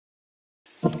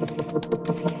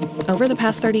Over the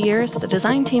past 30 years, the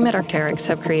design team at Arc'teryx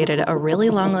have created a really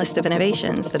long list of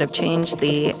innovations that have changed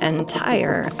the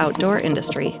entire outdoor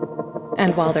industry.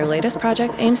 And while their latest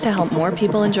project aims to help more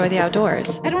people enjoy the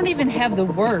outdoors, I don't even have the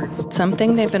words.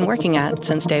 Something they've been working at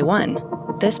since day one,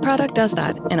 this product does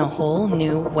that in a whole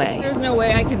new way. There's no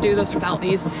way I could do this without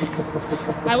these.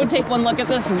 I would take one look at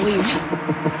this and leave.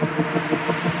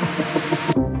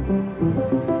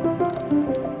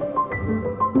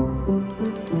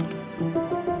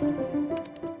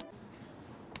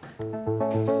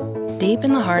 Deep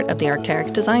in the heart of the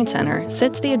Arc'teryx Design Center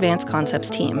sits the Advanced Concepts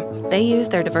team. They use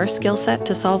their diverse skill set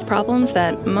to solve problems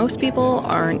that most people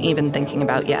aren't even thinking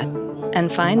about yet,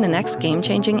 and find the next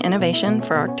game-changing innovation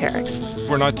for Arc'teryx.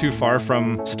 We're not too far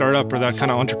from startup or that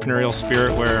kind of entrepreneurial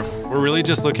spirit where we're really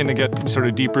just looking to get sort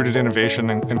of deep-rooted innovation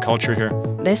and culture here.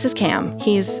 This is Cam.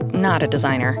 He's not a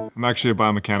designer. I'm actually a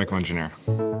biomechanical engineer.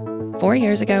 4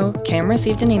 years ago, Cam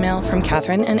received an email from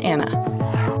Catherine and Anna.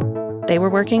 They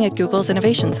were working at Google's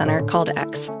innovation center called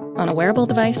X, on a wearable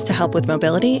device to help with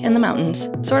mobility in the mountains,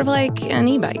 sort of like an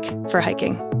e-bike for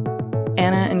hiking.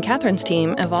 Anna and Catherine's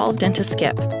team evolved into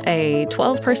Skip, a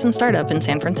 12-person startup in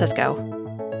San Francisco.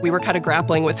 We were kind of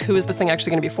grappling with who is this thing actually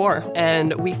going to be for?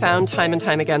 And we found time and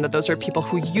time again that those are people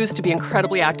who used to be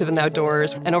incredibly active in the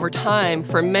outdoors. And over time,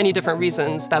 for many different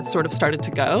reasons, that sort of started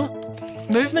to go.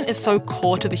 Movement is so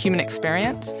core to the human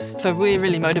experience, so we're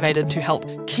really motivated to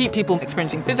help keep people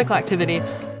experiencing physical activity,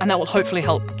 and that will hopefully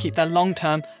help keep their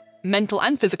long-term mental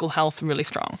and physical health really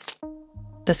strong.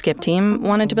 The Skip team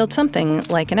wanted to build something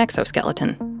like an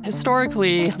exoskeleton.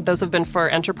 Historically, those have been for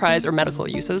enterprise or medical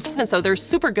uses, and so they're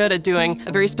super good at doing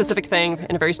a very specific thing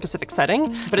in a very specific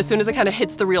setting, but as soon as it kind of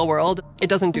hits the real world, it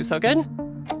doesn't do so good.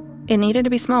 It needed to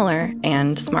be smaller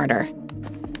and smarter.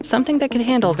 Something that could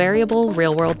handle variable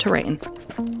real-world terrain.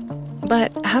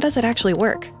 But how does it actually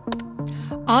work?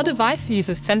 Our device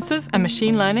uses sensors and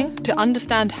machine learning to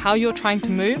understand how you're trying to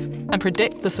move and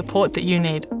predict the support that you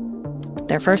need.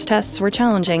 Their first tests were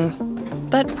challenging,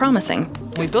 but promising.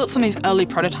 We built some of these early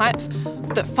prototypes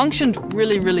that functioned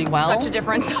really, really well. Such a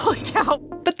difference, holy cow.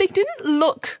 But they didn't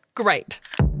look great.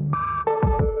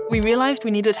 We realized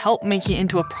we needed help making it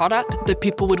into a product that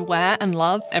people would wear and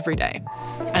love every day.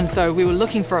 And so we were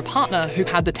looking for a partner who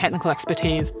had the technical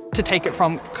expertise to take it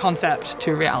from concept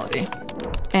to reality.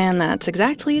 And that's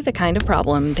exactly the kind of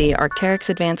problem the Arc'teryx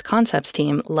Advanced Concepts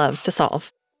team loves to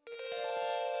solve.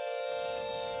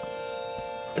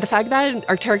 The fact that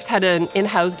Arc'teryx had an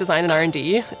in-house design and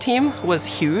R&D team was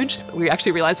huge. We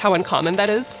actually realized how uncommon that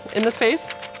is in the space.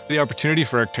 The opportunity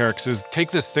for Arc'teryx is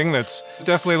take this thing that's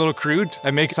definitely a little crude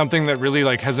and make something that really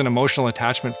has an emotional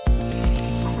attachment.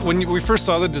 When we first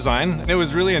saw the design, it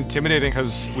was really intimidating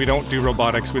because we don't do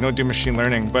robotics, we don't do machine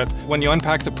learning. But when you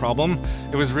unpack the problem,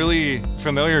 it was really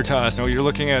familiar to us. You're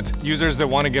looking at users that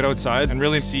want to get outside and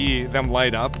really see them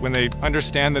light up when they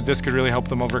understand that this could really help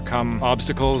them overcome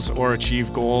obstacles or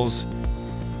achieve goals.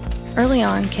 Early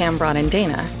on, Cam brought in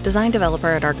Dana, design developer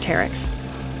at Arc'teryx.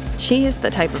 She is the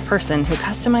type of person who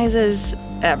customizes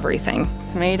everything.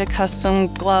 I made a custom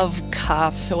glove,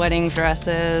 cuff, wedding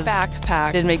dresses,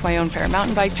 backpack. Did make my own pair of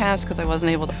mountain bike pants because I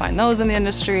wasn't able to find those in the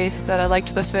industry that I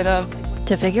liked the fit of.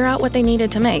 To figure out what they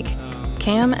needed to make,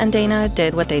 Cam and Dana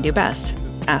did what they do best,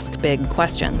 ask big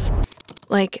questions.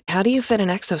 Like, how do you fit an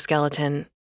exoskeleton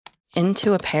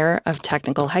into a pair of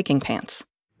technical hiking pants?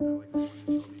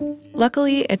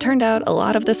 Luckily, it turned out a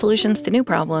lot of the solutions to new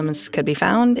problems could be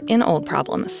found in old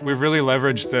problems. We've really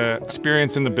leveraged the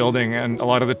experience in the building and a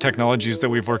lot of the technologies that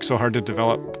we've worked so hard to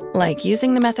develop. Like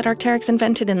using the method Arc'teryx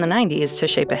invented in the 90s to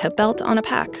shape a hip belt on a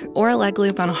pack or a leg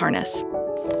loop on a harness.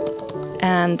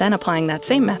 And then applying that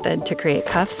same method to create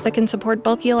cuffs that can support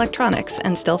bulky electronics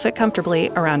and still fit comfortably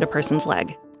around a person's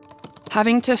leg.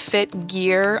 Having to fit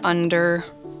gear under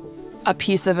a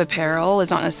piece of apparel is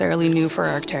not necessarily new for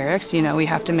Arc'teryx. You know, we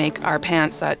have to make our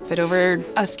pants that fit over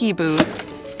a ski boot.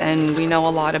 And we know a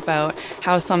lot about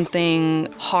how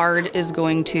something hard is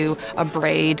going to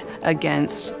abrade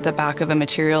against the back of a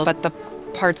material. But the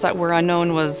parts that were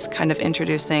unknown was kind of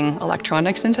introducing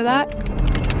electronics into that.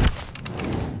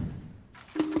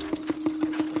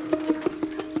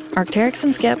 Arc'teryx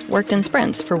and Skip worked in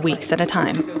sprints for weeks at a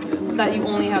time. That you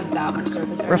only have that much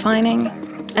surface area. Refining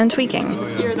and tweaking.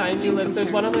 Here, the IV lives. There's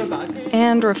one on the back.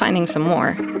 And refining some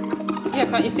more. Yeah,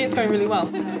 can't you see it's going really well?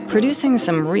 Producing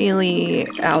some really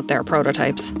out there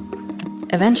prototypes.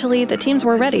 Eventually, the teams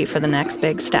were ready for the next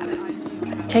big step.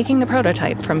 Taking the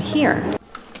prototype from here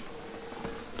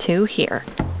to here.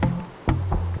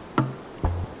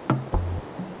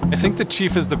 I think the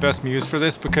chief is the best muse for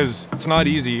this because it's not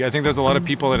easy. I think there's a lot of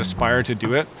people that aspire to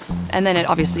do it. And then it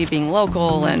obviously being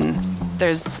local and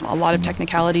There's a lot of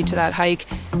technicality to that hike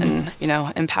and, you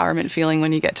know, empowerment feeling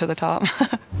when you get to the top.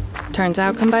 Turns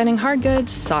out combining hard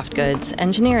goods, soft goods,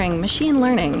 engineering, machine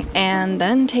learning, and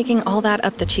then taking all that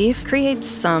up the Chief creates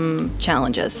some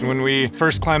challenges. When we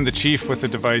first climbed the Chief with the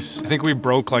device, I think we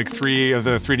broke like 3 of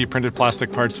the 3D printed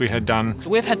plastic parts we had done.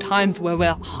 We've had times where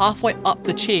we're halfway up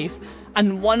the Chief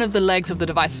and one of the legs of the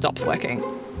device stops working.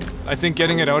 I think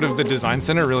getting it out of the design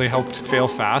center really helped fail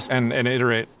fast and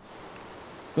iterate.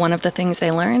 One of the things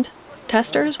they learned,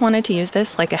 testers wanted to use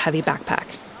this like a heavy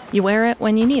backpack. You wear it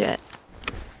when you need it.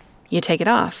 You take it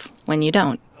off when you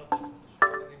don't.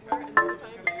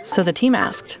 So the team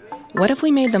asked, what if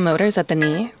we made the motors at the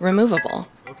knee removable?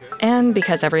 And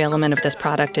because every element of this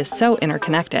product is so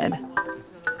interconnected,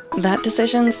 that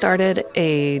decision started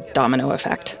a domino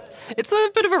effect. It's a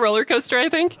bit of a roller coaster, I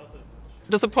think.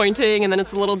 Disappointing, and then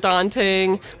it's a little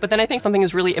daunting. But then I think something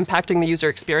is really impacting the user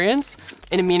experience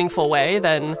in a meaningful way,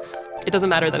 then it doesn't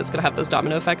matter that it's going to have those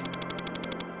domino effects.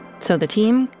 So the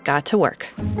team got to work.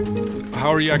 How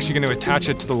are you actually going to attach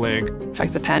it to the leg?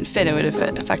 Affect the pant fit, it would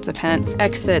affect the pant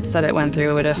exits that it went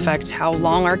through, it would affect how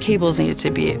long our cables needed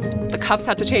to be. The cuffs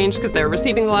had to change because they're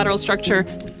receiving the lateral structure.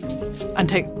 And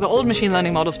take the old machine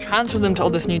learning models, transfer them to all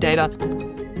this new data.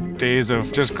 Days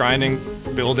of just grinding,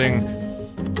 building,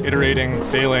 iterating,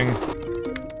 failing.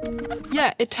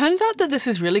 Yeah, it turns out that this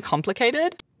is really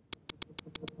complicated.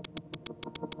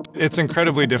 It's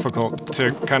incredibly difficult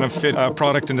to kind of fit a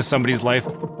product into somebody's life.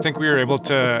 I think we were able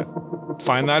to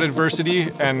find that adversity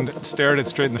and stare at it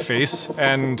straight in the face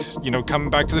and, you know, come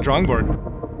back to the drawing board.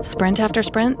 Sprint after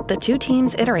sprint, the two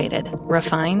teams iterated,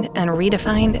 refined, and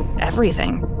redefined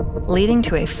everything, leading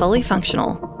to a fully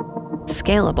functional,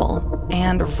 scalable,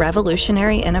 and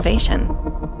revolutionary innovation.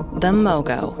 The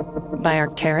Mogo by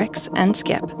Arc'teryx and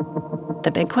Skip.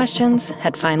 The big questions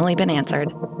had finally been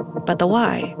answered, but the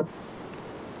why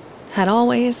had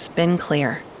always been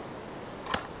clear.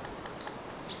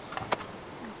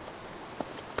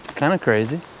 It's kind of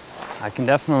crazy. I can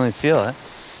definitely feel it.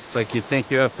 It's like you think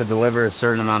you have to deliver a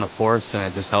certain amount of force and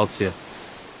it just helps you.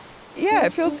 Yeah,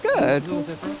 it feels good.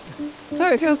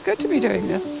 No, it feels good to be doing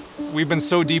this. We've been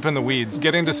so deep in the weeds.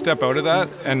 Getting to step out of that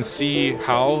and see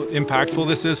how impactful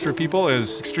this is for people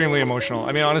is extremely emotional.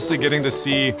 I mean, honestly, getting to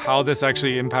see how this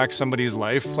actually impacts somebody's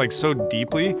life, like so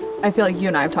deeply. I feel like you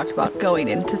and I have talked about going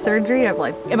into surgery of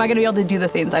like, am I gonna be able to do the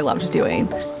things I loved doing?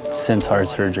 Since heart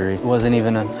surgery, it wasn't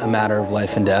even a matter of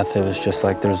life and death. It was just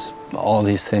like there's all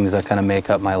these things that kind of make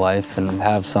up my life, and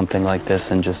have something like this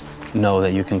and just know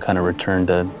that you can kind of return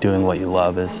to doing what you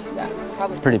love is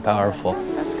pretty powerful.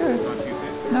 That's good.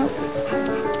 No.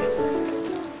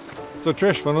 So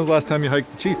Trish, when was the last time you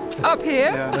hiked the Chief? Up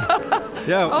here?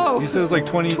 Yeah, Oh, you said it was like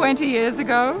 20 years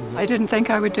ago. I didn't think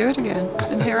I would do it again,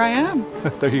 and here I am.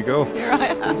 There you go. Here I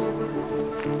am.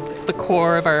 It's the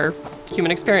core of our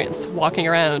human experience, walking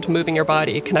around, moving your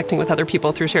body, connecting with other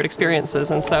people through shared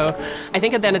experiences. And so I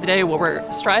think at the end of the day, what we're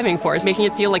striving for is making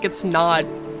it feel like it's not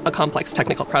a complex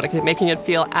technical product, making it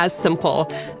feel as simple,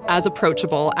 as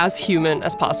approachable, as human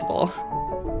as possible.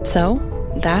 So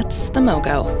that's the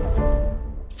Mogo.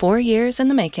 4 years in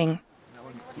the making.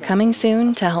 Coming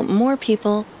soon to help more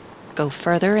people go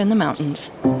further in the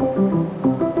mountains.